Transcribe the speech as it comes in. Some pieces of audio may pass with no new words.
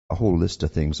a whole list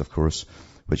of things, of course,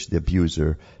 which the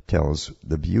abuser tells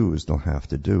the abused they'll have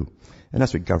to do. And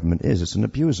that's what government is. It's an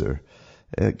abuser.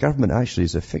 Government actually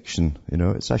is a fiction,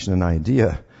 It's actually an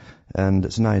idea. And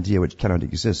it's an idea which cannot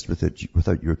exist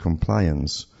without your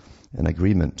compliance and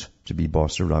agreement to be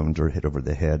bossed around or hit over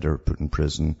the head or put in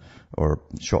prison or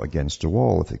shot against a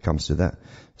wall if it comes to that.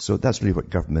 So that's really what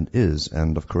government is.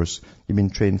 And of course, you've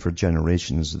been trained for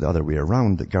generations the other way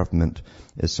around, that government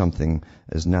is something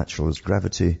as natural as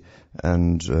gravity,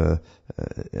 and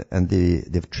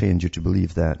they've trained you to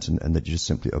believe that, and that you just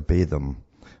simply obey them,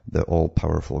 the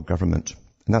all-powerful government.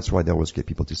 And that's why they always get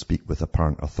people to speak with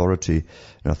apparent authority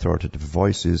and authoritative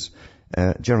voices.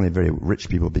 Generally very rich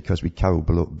people, because we cow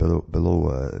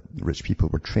below rich people.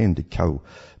 We're trained to cow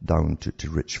down to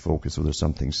rich folk, so there's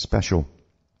something special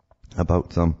about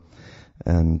them.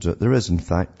 And there is, in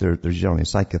fact, they're generally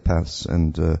psychopaths,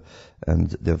 and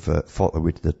they've fought their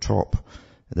way to the top.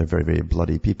 They're very, very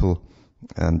bloody people,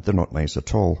 and they're not nice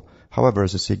at all. However,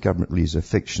 as I say, government really is a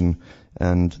fiction,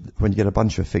 and when you get a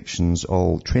bunch of fictions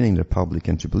all training the public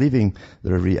into believing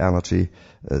they're a reality,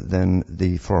 then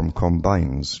they form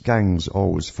combines. Gangs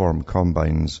always form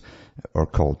combines, or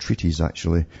called treaties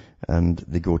actually, and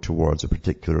they go towards a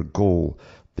particular goal,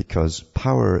 because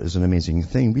power is an amazing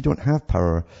thing. We don't have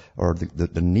power, or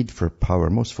the need for power.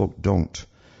 Most folk don't.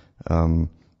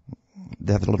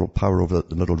 They have a little power over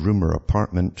the little room or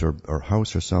apartment or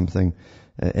house or something.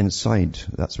 Inside,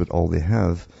 that's what all they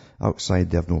have. Outside,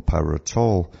 they have no power at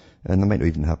all. And they might not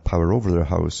even have power over their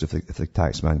house if the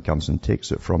tax man comes and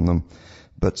takes it from them.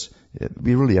 But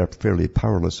we really are fairly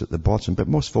powerless at the bottom. But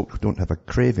most folk don't have a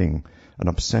craving, an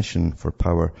obsession for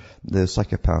power. The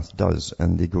psychopath does,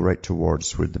 and they go right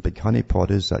towards where the big honey pot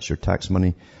is. That's your tax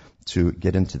money, to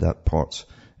get into that pot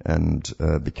and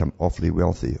become awfully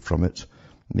wealthy from it,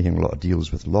 making a lot of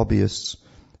deals with lobbyists.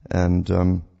 And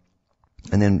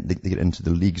then they get into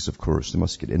the leagues, of course. They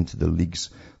must get into the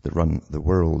leagues that run the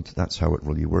world. That's how it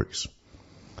really works.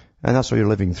 And that's what you're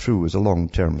living through, is a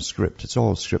long-term script. It's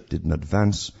all scripted in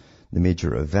advance. The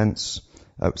major events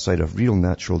outside of real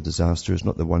natural disasters,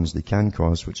 not the ones they can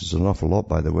cause, which is an awful lot,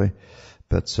 by the way.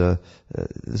 But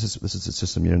this is the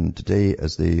system you're in today,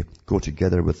 as they go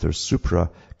together with their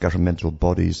supra-governmental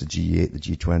bodies, the G8, the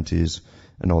G20s,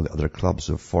 and all the other clubs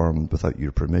have formed without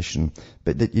your permission.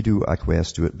 But that you do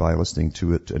acquiesce to it by listening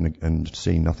to it and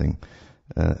saying nothing,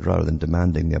 rather than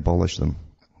demanding they abolish them.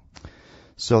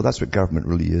 So that's what government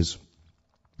really is.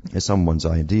 It's someone's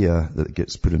idea that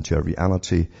gets put into a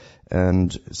reality,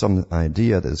 and some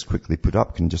idea that is quickly put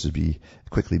up can just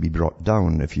quickly be brought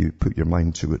down if you put your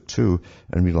mind to it too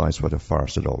and realize what a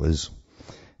farce it all is.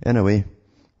 Anyway,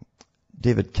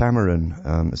 David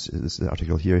Cameron, this is the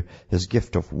article here, his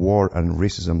gift of war and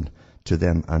racism to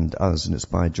them and us, and it's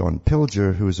by John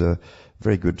Pilger, who is a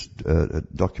very good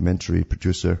documentary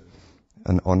producer,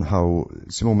 and on how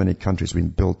so many countries have been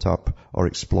built up or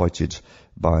exploited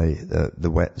by the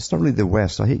West. It's not really the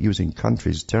West. I hate using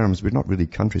countries terms. We're not really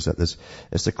countries at this.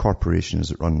 It's the corporations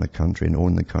that run the country and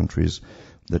own the countries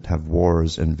that have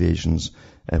wars, invasions,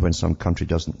 and when some country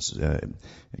doesn't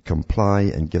comply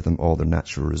and give them all their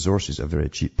natural resources at a very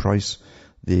cheap price,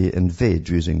 they invade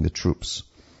using the troops.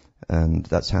 And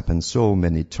that's happened so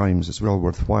many times. It's well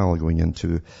worthwhile going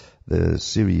into the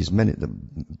series, the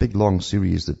big long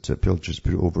series that Pilger's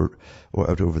put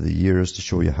out over the years to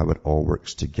show you how it all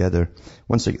works together.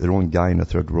 Once they get their own guy in a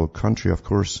third world country, of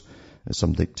course,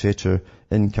 some dictator,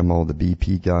 in come all the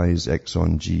BP guys,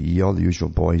 Exxon, GE, all the usual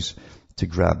boys to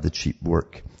grab the cheap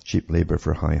work, cheap labor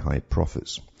for high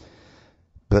profits.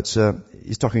 But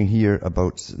he's talking here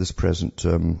about this present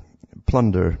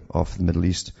plunder of the Middle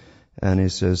East, and he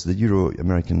says the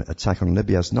Euro-American attack on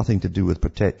Libya has nothing to do with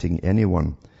protecting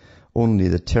anyone. Only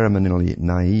the terminally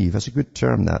naive, that's a good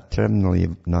term that,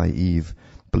 terminally naive,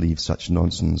 believe such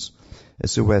nonsense.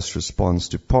 It's the West's response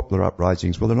to popular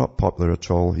uprisings. Well, they're not popular at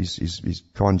all. He's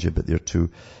conjured, but they're too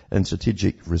in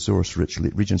strategic, resource-rich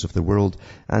regions of the world,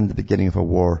 and the beginning of a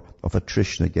war of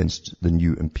attrition against the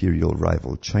new imperial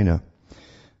rival China.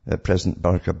 President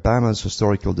Barack Obama's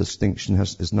historical distinction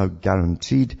is now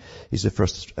guaranteed. He's the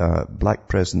first black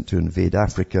president to invade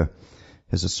Africa.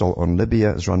 His assault on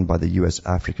Libya is run by the U.S.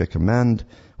 Africa Command,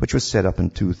 which was set up in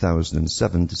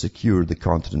 2007 to secure the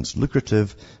continent's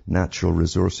lucrative natural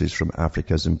resources from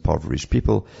Africa's impoverished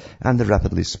people and the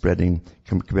rapidly spreading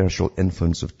commercial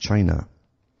influence of China.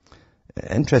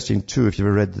 Interesting too, if you've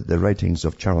ever read the writings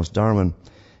of Charles Darwin,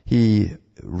 he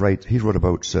wrote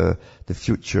about the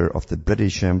future of the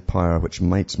British Empire, which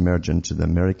might merge into the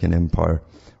American Empire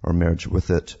or merge with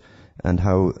it. and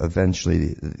how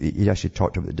eventually he actually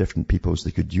talked about the different peoples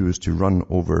they could use to run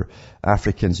over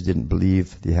Africans who didn't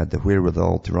believe they had the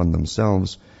wherewithal to run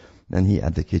themselves. And he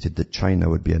advocated that China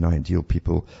would be an ideal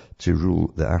people to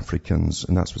rule the Africans.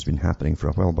 And that's what's been happening for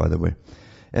a while, by the way.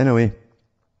 Anyway,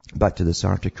 back to this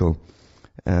article.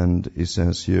 And he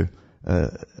says here,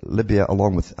 Libya,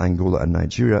 along with Angola and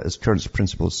Nigeria, is currently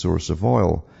principal source of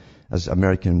oil, as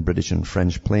American, British and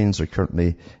French planes are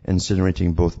currently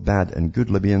incinerating both bad and good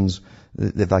Libyans.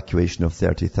 The evacuation of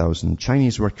 30,000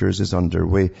 Chinese workers is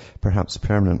underway, perhaps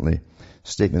permanently.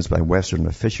 Statements by Western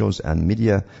officials and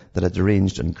media that a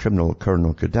deranged and criminal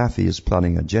Colonel Gaddafi is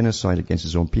planning a genocide against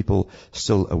his own people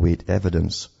still await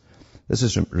evidence. This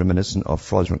is reminiscent of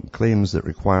fraudulent claims that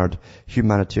required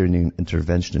humanitarian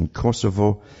intervention in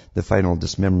Kosovo, the final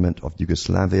dismemberment of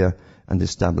Yugoslavia, and the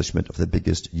establishment of the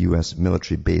biggest U.S.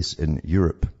 military base in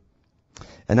Europe.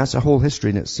 And that's a whole history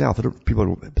in itself. I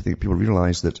think people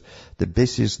realize that the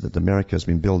bases that America has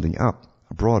been building up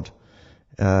abroad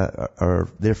are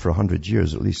there for 100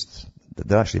 years at least.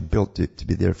 They're actually built to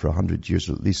be there for 100 years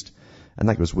at least. And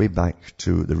that goes way back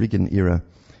to the Reagan era,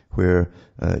 where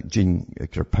Jean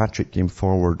Kirkpatrick came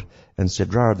forward and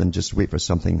said, rather than just wait for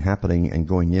something happening and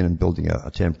going in and building a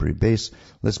temporary base,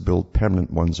 let's build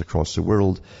permanent ones across the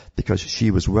world, because she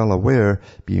was well aware,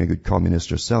 being a good communist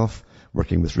herself,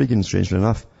 working with Reagan, strangely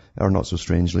enough, or not so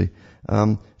strangely,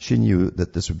 she knew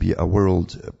that this would be a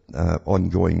world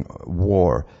ongoing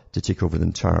war to take over the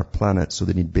entire planet. So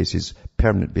they need bases,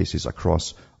 permanent bases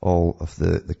across all of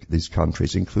these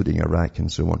countries, including Iraq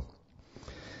and so on.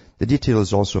 The detail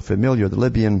is also familiar. The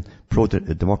Libyan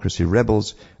pro-democracy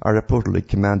rebels are reportedly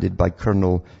commanded by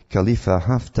Colonel Khalifa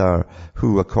Haftar,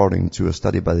 who, according to a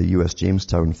study by the U.S.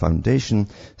 Jamestown Foundation,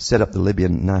 set up the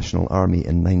Libyan National Army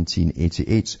in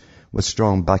 1988 with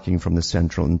strong backing from the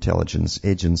Central Intelligence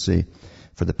Agency.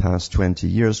 For the past 20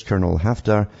 years, Colonel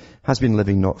Haftar has been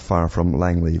living not far from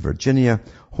Langley, Virginia,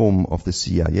 home of the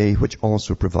CIA, which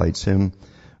also provides him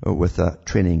with a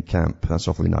training camp. That's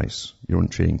awfully nice. Your own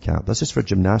training camp. That's just for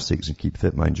gymnastics and keep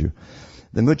fit, mind you.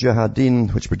 The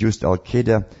Mujahideen, which produced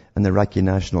Al-Qaeda, and the Iraqi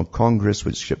National Congress,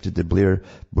 which scripted the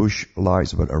Blair-Bush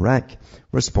lies about Iraq,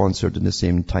 were sponsored in the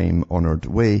same time-honored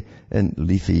way in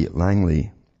leafy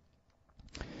Langley.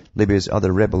 Libya's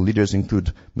other rebel leaders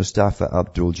include Mustafa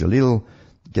Abdul Jalil,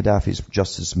 Gaddafi's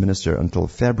justice minister until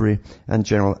February, and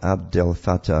General Abdel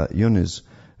Fattah Yunus,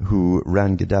 who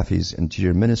ran Gaddafi's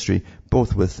interior ministry,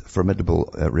 both with formidable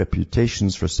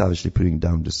reputations for savagely putting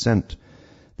down dissent.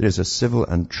 There is a civil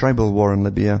and tribal war in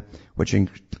Libya, which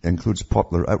includes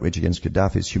popular outrage against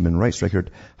Gaddafi's human rights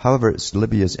record. However, it's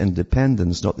Libya's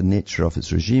independence, not the nature of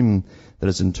its regime, that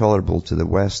is intolerable to the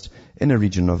West in a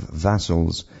region of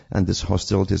vassals, and this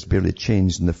hostility has barely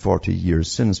changed in the 40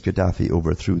 years since Gaddafi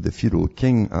overthrew the feudal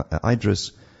king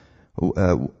Idris,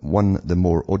 one of the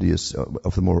more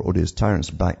odious tyrants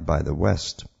backed by the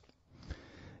West.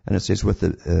 And it says, with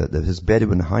his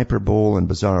Bedouin hyperbole and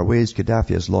bizarre ways, Gaddafi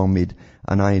has long made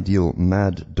an ideal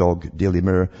mad dog Daily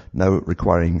Mirror, now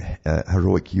requiring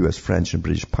heroic US, French and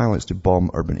British pilots to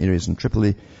bomb urban areas in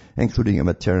Tripoli, including a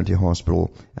maternity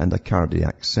hospital and a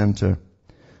cardiac center.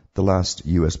 The last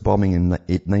US bombing in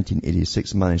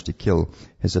 1986 managed to kill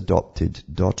his adopted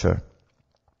daughter.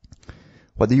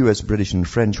 What the US, British and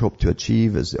French hope to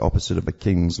achieve is the opposite of a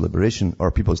king's liberation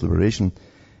or people's liberation,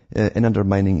 in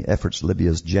undermining efforts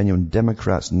Libya's genuine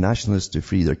Democrats and nationalists to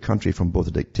free their country from both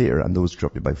a dictator and those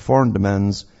corrupted by foreign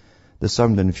demands. The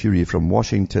sound and fury from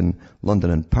Washington,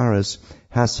 London and Paris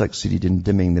has succeeded in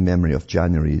dimming the memory of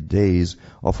January days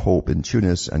of hope in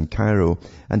Tunis and Cairo,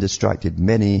 and distracted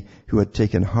many who had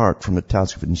taken heart from the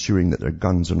task of ensuring that their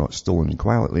guns are not stolen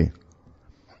quietly.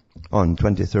 On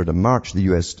 23rd of March, the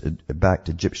US-backed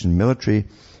Egyptian military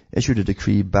issued a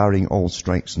decree barring all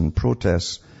strikes and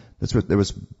protests. This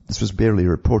was barely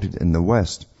reported in the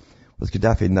West. With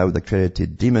Gaddafi now the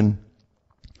credited demon,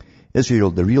 Israel,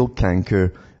 the real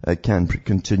canker, can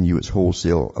continue its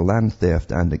wholesale land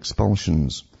theft and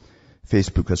expulsions.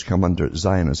 Facebook has come under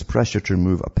Zionist pressure to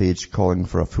remove a page calling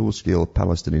for a full-scale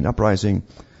Palestinian uprising,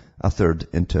 a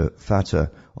third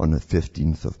Intifada, on the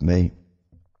 15th of May.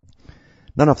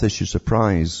 None of this should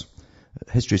surprise.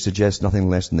 History suggests nothing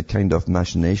less than the kind of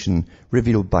machination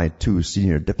revealed by two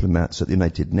senior diplomats at the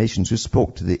United Nations who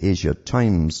spoke to the Asia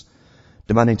Times,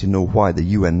 demanding to know why the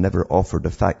UN never offered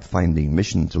a fact-finding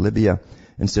mission to Libya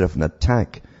instead of an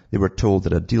attack. They were told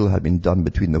that a deal had been done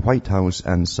between the White House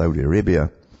and Saudi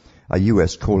Arabia. A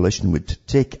US coalition would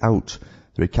take out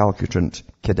the recalcitrant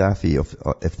Gaddafi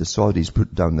if the Saudis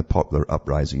put down the popular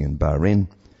uprising in Bahrain.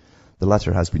 The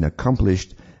latter has been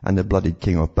accomplished, and the bloody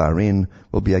King of Bahrain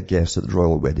will be a guest at the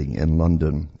royal wedding in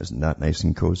London. Isn't that nice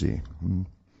and cozy?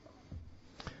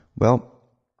 Well,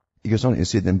 he goes on to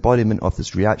say the embodiment of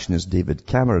this reaction is David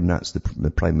Cameron. That's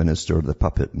the Prime Minister of the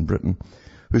puppet in Britain,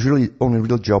 whose only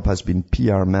real job has been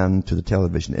PR man to the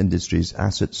television industry's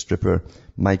asset stripper,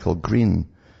 Michael Green.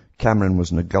 Cameron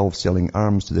was in a Gulf selling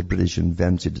arms to the British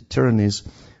invented tyrannies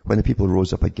when the people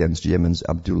rose up against Yemen's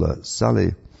Abdullah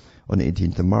Saleh on the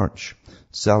 18th of March.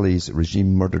 Saleh's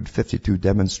regime murdered 52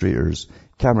 demonstrators.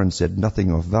 Cameron said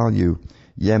nothing of value.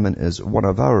 Yemen is one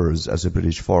of ours, as the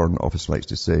British Foreign Office likes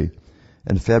to say.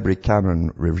 In February,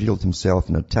 Cameron revealed himself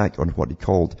in an attack on what he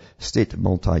called state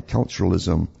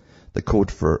multiculturalism, the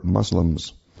code for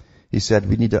Muslims. He said,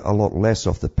 we need a lot less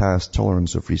of the past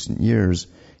tolerance of recent years.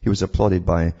 He was applauded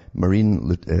by Marine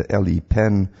Le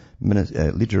Pen,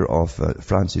 leader of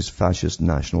France's fascist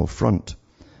National Front.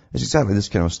 It's exactly this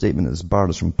kind of statement that has barred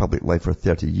us from public life for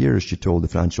 30 years, she told the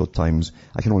Financial Times.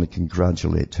 I can only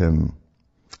congratulate him.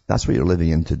 That's what you're living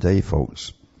in today,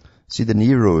 folks. See, the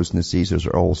Neros and the Caesars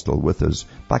are all still with us.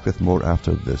 Back with more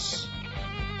after this.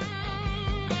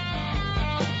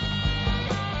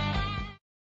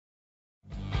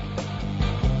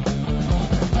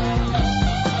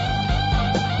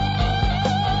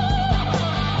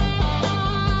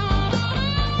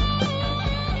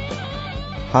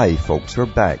 Hi folks, we're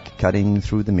back, cutting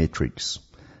through the matrix.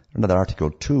 Another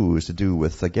article too is to do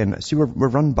with, again, see, we're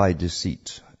run by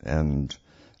deceit and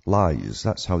lies.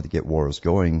 That's how they get wars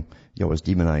going. You always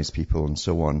demonize people and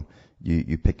so on.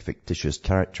 You pick fictitious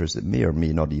characters that may or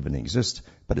may not even exist,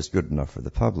 but it's good enough for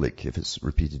the public if it's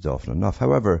repeated often enough.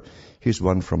 However, here's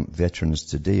one from Veterans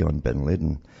Today on bin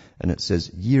Laden, and it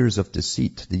says, years of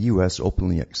deceit, the U.S.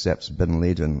 openly accepts bin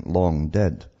Laden long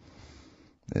dead.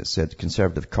 It said,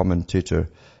 conservative commentator,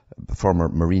 former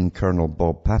Marine Colonel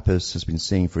Bob Pappas has been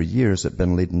saying for years that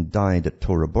bin Laden died at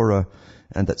Tora Bora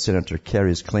and that Senator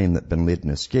Kerry's claim that bin Laden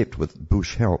escaped with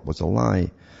Bush help was a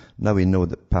lie. Now we know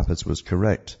that Pappas was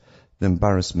correct. The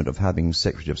embarrassment of having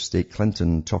Secretary of State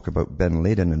Clinton talk about bin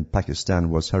Laden in Pakistan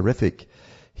was horrific.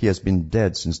 He has been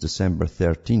dead since December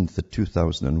 13th of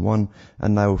 2001,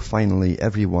 and now finally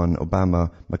everyone,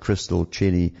 Obama, McChrystal,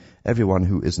 Cheney, everyone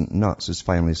who isn't nuts is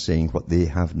finally saying what they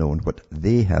have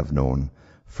known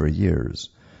for years.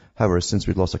 However, since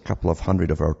we'd lost a couple of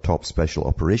hundred of our top special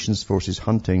operations forces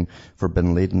hunting for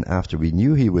bin Laden after we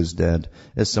knew he was dead,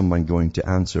 is someone going to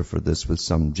answer for this with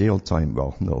some jail time?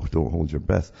 Well, no, don't hold your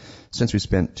breath. Since we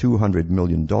spent $200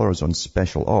 million on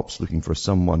special ops looking for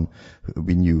someone who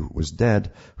we knew was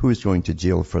dead, who is going to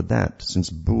jail for that? Since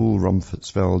Bull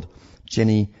Rumsfeld,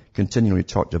 Cheney continually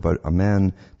talked about a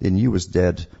man they knew was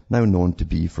dead, now known to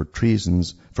be for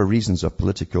reasons of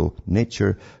political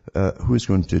nature. Who is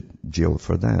going to jail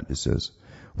for that, it says.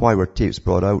 Why were tapes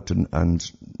brought out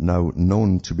and now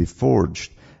known to be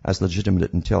forged as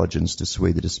legitimate intelligence to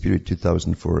sway the disputed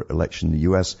 2004 election in the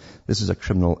U.S.? This is a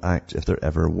criminal act if there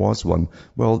ever was one.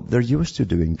 Well, they're used to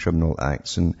doing criminal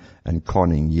acts and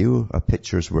conning you. A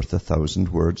picture's worth 1,000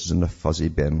 words in a fuzzy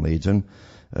bin Laden.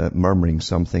 Murmuring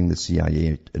something the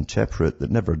CIA interpret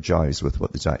that never jives with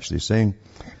what it's actually saying.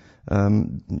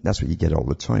 That's what you get all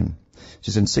the time.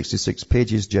 She's in 66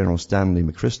 pages. General Stanley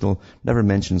McChrystal never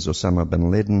mentions Osama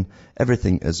bin Laden.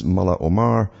 Everything is Mullah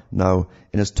Omar. Now,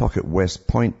 in his talk at West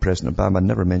Point, President Obama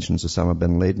never mentions Osama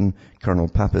bin Laden. Colonel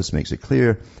Pappas makes it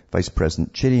clear. Vice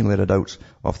President Cheney let it out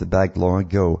of the bag long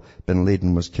ago. Bin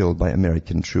Laden was killed by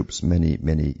American troops many,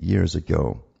 many years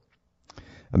ago.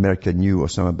 America knew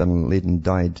Osama bin Laden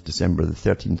died December the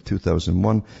 13th,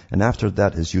 2001, and after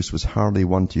that his use was hardly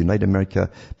one to unite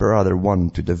America, but rather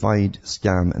one to divide,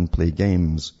 scam, and play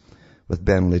games. With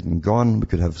bin Laden gone, we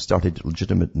could have started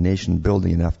legitimate nation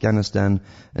building in Afghanistan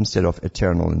instead of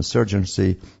eternal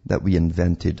insurgency that we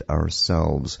invented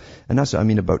ourselves. And that's what I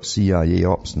mean about CIA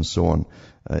ops and so on.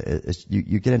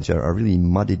 You get into a really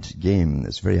muddied game.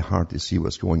 It's very hard to see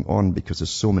what's going on because there's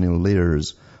so many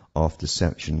layers of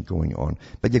deception going on.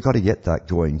 But you've got to get that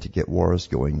going to get wars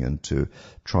going and to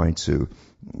try to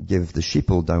give the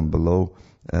sheeple down below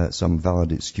some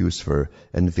valid excuse for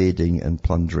invading and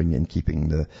plundering and keeping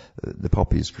the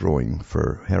poppies growing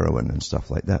for heroin and stuff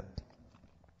like that.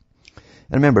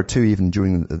 And remember too, even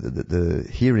during the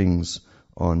hearings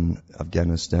on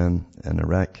Afghanistan and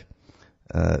Iraq,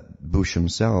 Bush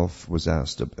himself was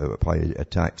asked why he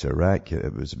attacked Iraq.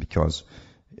 It was because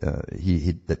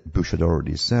that Bush had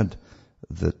already said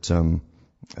that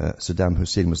Saddam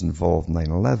Hussein was involved in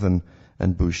 9/11,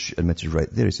 and Bush admitted right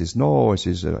there. He says, no, he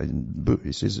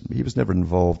says he was never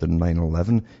involved in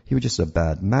 9/11. He was just a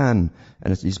bad man,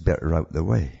 and he's better out the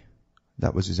way.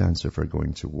 That was his answer for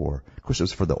going to war. Of course, it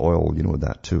was for the oil, you know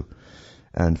that too.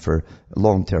 and for a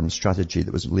long-term strategy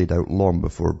that was laid out long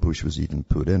before Bush was even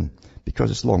put in,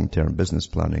 because it's long-term business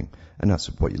planning, and that's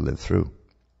what you live through.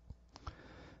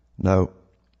 Now,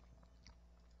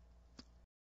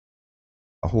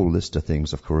 a whole list of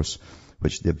things, of course,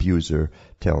 which the abuser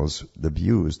tells the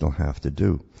abused they'll have to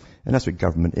do. And that's what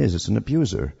government is. It's an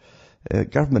abuser.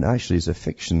 Government actually is a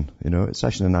fiction, it's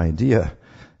actually an idea.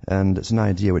 And it's an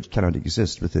idea which cannot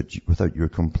exist without your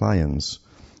compliance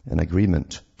and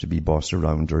agreement to be bossed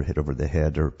around or hit over the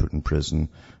head or put in prison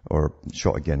or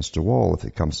shot against a wall if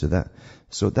it comes to that.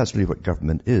 So that's really what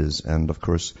government is. And of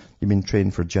course, you've been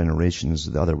trained for generations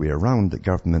the other way around, that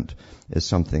government is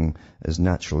something as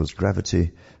natural as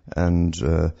gravity and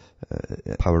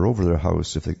power over their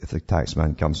house if the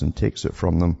taxman comes and takes it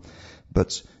from them.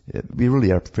 But we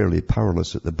really are fairly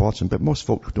powerless at the bottom. But most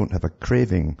folk don't have a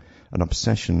craving, an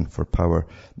obsession for power.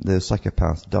 The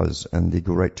psychopath does, and they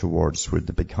go right towards where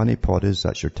the big honey pot is.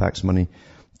 That's your tax money,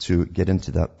 to get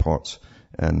into that pot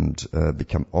and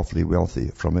become awfully wealthy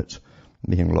from it,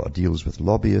 making a lot of deals with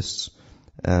lobbyists.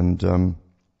 And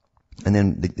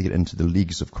then they get into the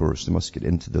leagues, of course. They must get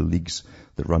into the leagues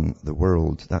that run the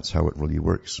world. That's how it really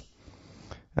works.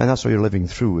 And that's what you're living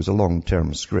through, is a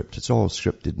long-term script. It's all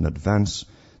scripted in advance.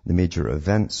 The major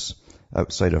events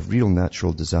outside of real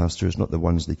natural disasters, not the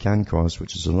ones they can cause,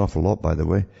 which is an awful lot, by the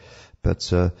way. But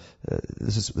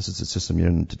this is the system you're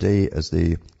in today, as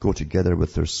they go together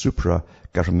with their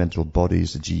supra-governmental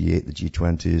bodies, the G8, the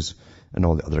G20s, and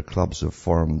all the other clubs have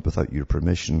formed without your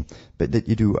permission. But that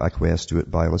you do acquiesce to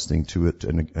it by listening to it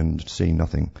and saying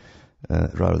nothing,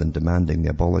 rather than demanding they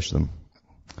abolish them.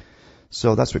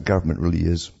 So that's what government really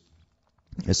is.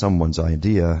 It's someone's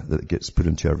idea that gets put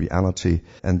into a reality,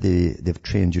 and they've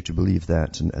trained you to believe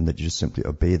that, and that you just simply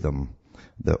obey them,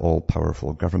 the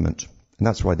all-powerful government. And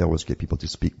that's why they always get people to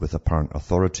speak with apparent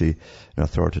authority and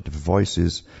authoritative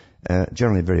voices.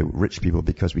 Generally very rich people,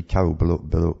 because we cow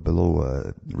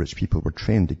below rich people. We're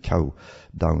trained to cow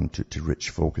down to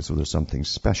rich folk as though there's something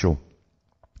special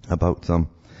about them.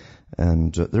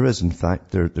 And there is, in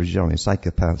fact, they're generally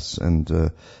psychopaths,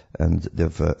 and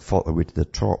they've fought their way to the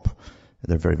top.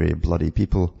 They're very, very bloody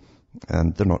people,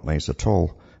 and they're not nice at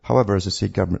all. However, as I say,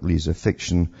 government really is a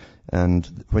fiction,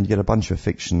 and when you get a bunch of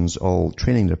fictions all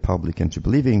training the public into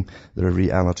believing they're a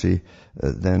reality,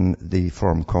 then they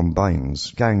form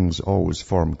combines. Gangs always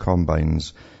form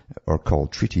combines, or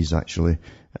called treaties actually,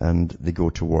 and they go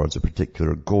towards a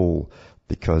particular goal,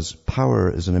 because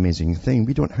power is an amazing thing.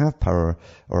 We don't have power,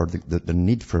 or the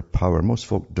need for power. Most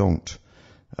folk don't.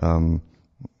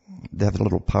 They have a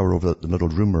little power over the little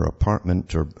room or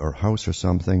apartment or house or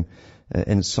something.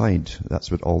 Inside,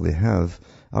 that's what all they have.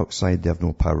 Outside, they have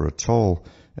no power at all.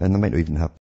 And they might not even have